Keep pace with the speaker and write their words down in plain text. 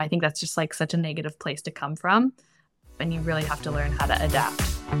I think that's just like such a negative place to come from. And you really have to learn how to adapt.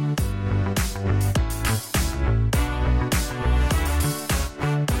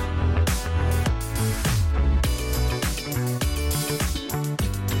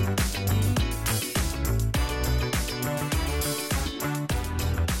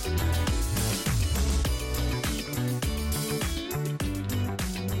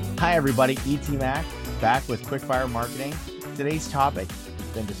 Hi everybody, ET Mac back with Quickfire Marketing. Today's topic has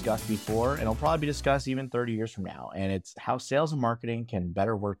been discussed before and it'll probably be discussed even 30 years from now, and it's how sales and marketing can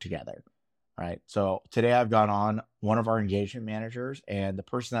better work together. All right, so today I've got on one of our engagement managers and the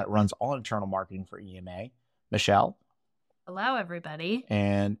person that runs all internal marketing for EMA, Michelle. Hello, everybody.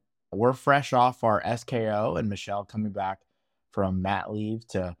 And we're fresh off our SKO, and Michelle coming back from mat leave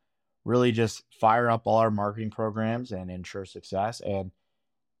to really just fire up all our marketing programs and ensure success. And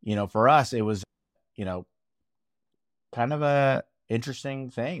for us, it was, kind of a interesting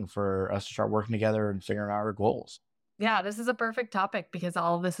thing for us to start working together and figuring out our goals. Yeah, this is a perfect topic because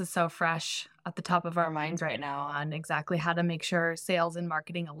all of this is so fresh at the top of our minds right now on exactly how to make sure sales and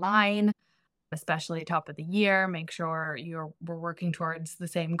marketing align, especially top of the year. Make sure we're working towards the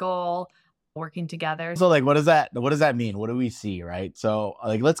same goal, working together. So what does that mean? What do we see, right? So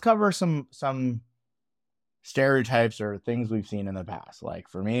let's cover some stereotypes or things we've seen in the past. Like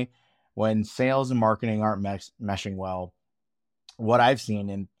for me, when sales and marketing aren't meshing well, what I've seen,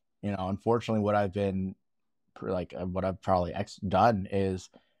 and unfortunately what I've been what I've probably done is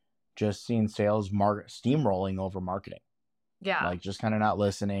just seen sales steamrolling over marketing. Yeah. Just kind of not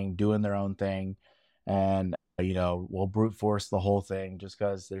listening, doing their own thing, and we'll brute force the whole thing just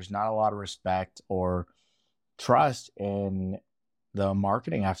because there's not a lot of respect or trust in the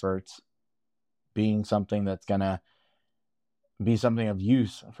marketing efforts being something that's going to be something of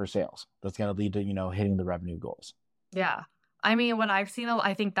use for sales that's going to lead to, hitting the revenue goals. Yeah. I mean, what I've seen,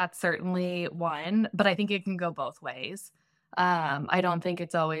 I think that's certainly one, but I think it can go both ways. I don't think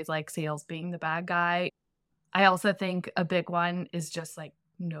it's always like sales being the bad guy. I also think a big one is just like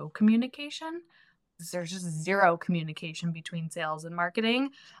no communication. There's just zero communication between sales and marketing,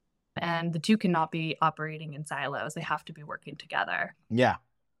 and the two cannot be operating in silos. They have to be working together. Yeah.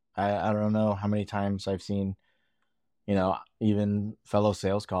 I don't know how many times I've seen, even fellow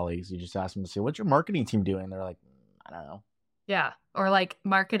sales colleagues, you just ask them to say, what's your marketing team doing? They're like, I don't know. Yeah. Or like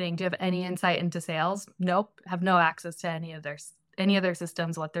marketing, do you have any insight into sales? Nope. Have no access to any of their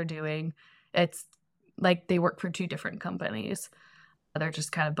systems, what they're doing. It's like they work for two different companies. They're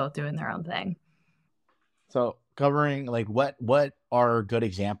just kind of both doing their own thing. So covering what are good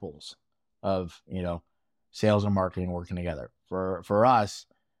examples of, sales and marketing working together for us.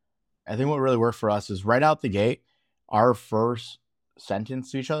 I think what really worked for us is right out the gate, our first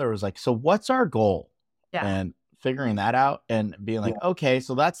sentence to each other was like, so what's our goal? Yeah. And figuring that out and being like, okay,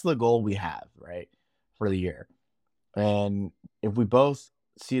 so that's the goal we have, right, for the year. And if we both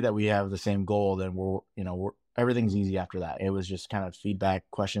see that we have the same goal, then we're everything's easy after that. It was just kind of feedback,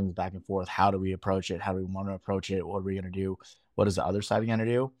 questions back and forth. How do we approach it? How do we want to approach it? What are we going to do? What is the other side going to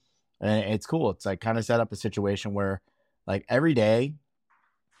do? And it's cool. It's like kind of set up a situation where like every day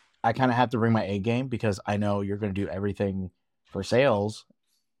I kind of have to bring my A game because I know you're going to do everything for sales,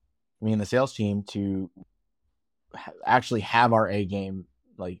 me and the sales team, to actually have our A game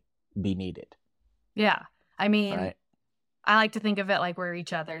be needed. Yeah. I mean, right? I like to think of it like we're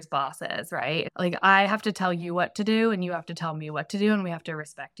each other's bosses, right? Like I have to tell you what to do and you have to tell me what to do, and we have to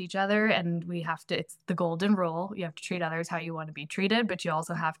respect each other, and it's the golden rule. You have to treat others how you want to be treated, but you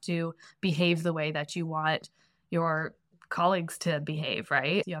also have to behave the way that you want your colleagues to behave,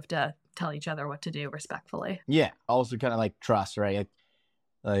 right? You have to tell each other what to do respectfully. Yeah. Also kind of like trust, right?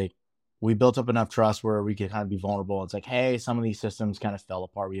 Like we built up enough trust where we could kind of be vulnerable. It's like, hey, some of these systems kind of fell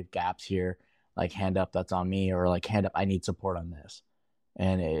apart. We have gaps here. Like hand up, that's on me, or like hand up, I need support on this.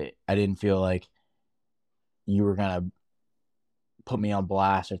 And I didn't feel like you were gonna put me on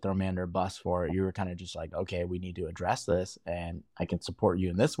blast or throw me under a bus for it. You were kind of just like, okay, we need to address this, and I can support you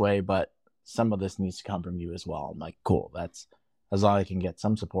in this way, but some of this needs to come from you as well. I'm like, cool. That's as long as I can get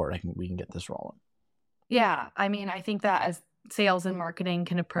some support, we can get this rolling. Yeah, I mean, I think that as sales and marketing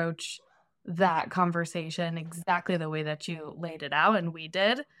can approach that conversation exactly the way that you laid it out, and we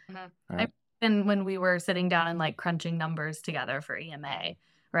did. Mm-hmm. Right. And when we were sitting down and like crunching numbers together for EMA,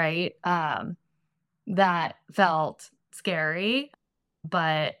 right? That felt scary,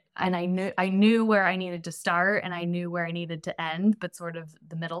 and I knew where I needed to start and I knew where I needed to end, but sort of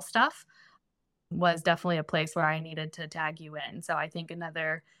the middle stuff. was definitely a place where I needed to tag you in. So I think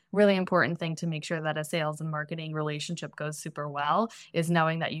another really important thing to make sure that a sales and marketing relationship goes super well is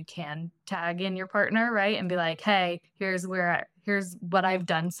knowing that you can tag in your partner, right? And be like, hey, here's what I've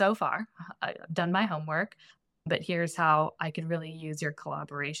done so far. I've done my homework, but here's how I could really use your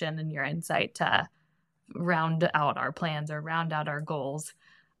collaboration and your insight to round out our plans or round out our goals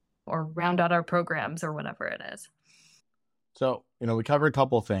or round out our programs or whatever it is. So, we covered a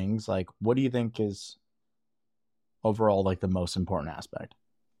couple of things. Like, what do you think is overall like the most important aspect?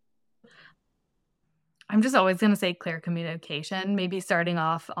 I'm just always going to say clear communication, maybe starting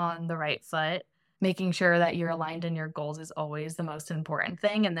off on the right foot, making sure that you're aligned in your goals is always the most important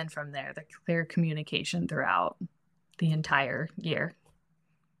thing. And then from there, the clear communication throughout the entire year.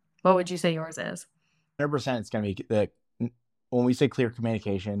 What would you say yours is? 100% it's going to be when we say clear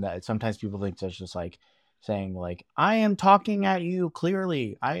communication, that sometimes people think that's just like saying like, I am talking at you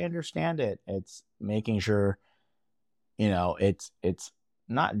clearly, I understand it. It's making sure, it's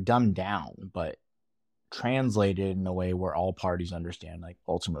not dumbed down, but translated in a way where all parties understand like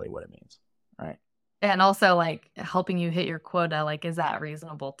ultimately what it means, right? And also like helping you hit your quota, like, is that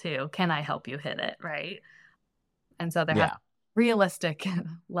reasonable too? Can I help you hit it? Right. And so there has Yeah. realistic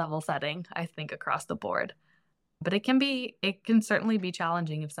level setting, I think, across the board. But it can certainly be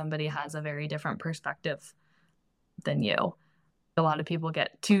challenging if somebody has a very different perspective than you. A lot of people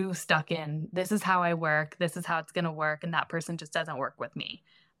get too stuck in, this is how I work, this is how it's going to work, and that person just doesn't work with me.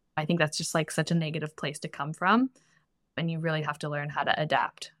 I think that's just like such a negative place to come from. And you really have to learn how to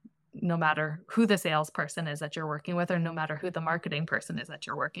adapt no matter who the salesperson is that you're working with, or no matter who the marketing person is that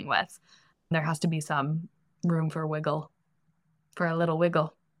you're working with. There has to be some room for a little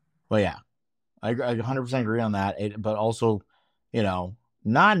wiggle. Well, yeah, I 100% agree on that. But also,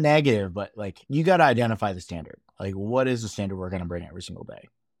 not negative, but like you got to identify the standard. Like, what is the standard we're going to bring every single day?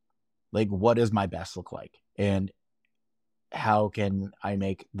 Like, what does my best look like? And how can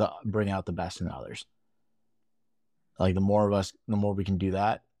I bring out the best in others? Like, the more we can do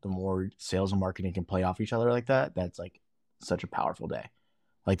that, the more sales and marketing can play off each other like that. That's like such a powerful day.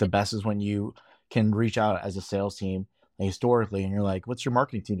 Like, the best is when you can reach out as a sales team historically, and you're like, what's your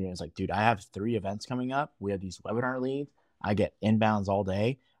marketing team doing? It's like, dude, I have 3 events coming up. We have these webinar leads. I get inbounds all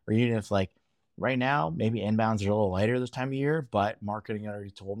day. Or even if like right now, maybe inbounds are a little lighter this time of year, but marketing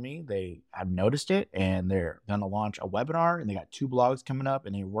already told me they have noticed it and they're going to launch a webinar, and they got 2 blogs coming up,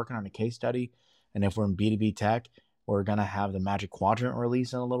 and they're working on a case study. And if we're in B2B tech, we're going to have the Magic Quadrant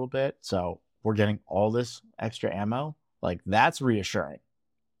release in a little bit. So we're getting all this extra ammo. Like, that's reassuring.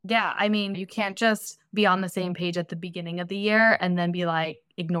 Yeah, I mean, you can't just be on the same page at the beginning of the year and then be like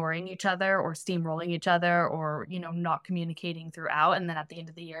ignoring each other or steamrolling each other or, not communicating throughout. And then at the end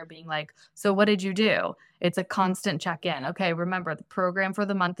of the year being like, so what did you do? It's a constant check in. Okay, remember the program for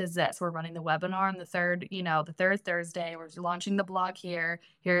the month is this. We're running the webinar on the third Thursday. We're launching the blog here.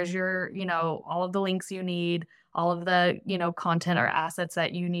 Here's your, all of the links you need, all of the, content or assets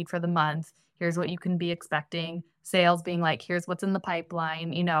that you need for the month. Here's what you can be expecting. Sales being like, here's what's in the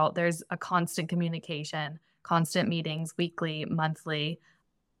pipeline. There's a constant communication, constant meetings, weekly, monthly.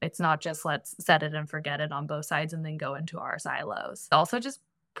 It's not just let's set it and forget it on both sides and then go into our silos. Also just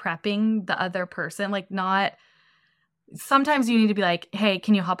prepping the other person, sometimes you need to be like, hey,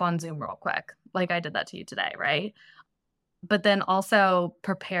 can you hop on Zoom real quick? Like I did that to you today, right? But then also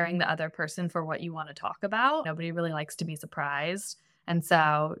preparing the other person for what you want to talk about. Nobody really likes to be surprised. And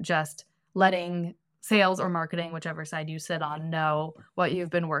so just letting sales or marketing, whichever side you sit on, know what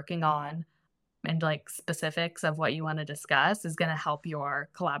you've been working on and like specifics of what you want to discuss is going to help your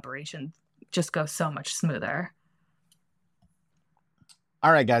collaboration just go so much smoother.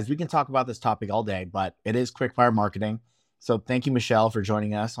 All right, guys, we can talk about this topic all day, but it is quickfire marketing. So thank you, Michelle, for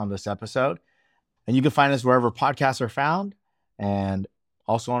joining us on this episode. And you can find us wherever podcasts are found and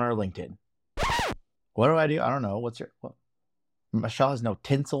also on our LinkedIn. What do? I don't know. Michelle has no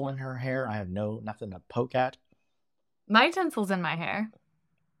tinsel in her hair. I have nothing to poke at. My tinsel's in my hair.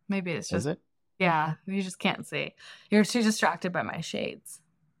 Maybe it's just... Is it? Yeah, you just can't see. You're too distracted by my shades.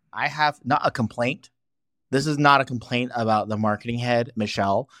 I have not a complaint. This is not a complaint about the marketing head,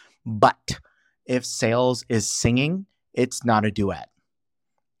 Michelle. But if sales is singing, it's not a duet.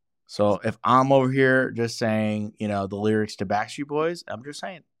 So if I'm over here just saying, the lyrics to Backstreet Boys, I'm just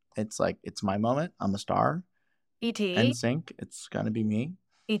saying, it's like, it's my moment. I'm a star. NSYNC, it's gonna be me.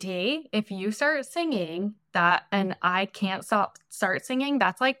 ET, if you start singing that and I can't start singing,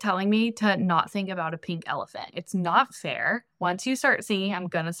 that's like telling me to not think about a pink elephant. It's not fair. Once you start singing, I'm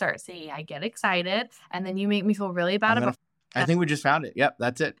gonna start singing. I get excited, and then you make me feel really bad about. I think we just found it. Yep,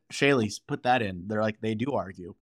 that's it. Shaylee's put that in. They're like, they do argue.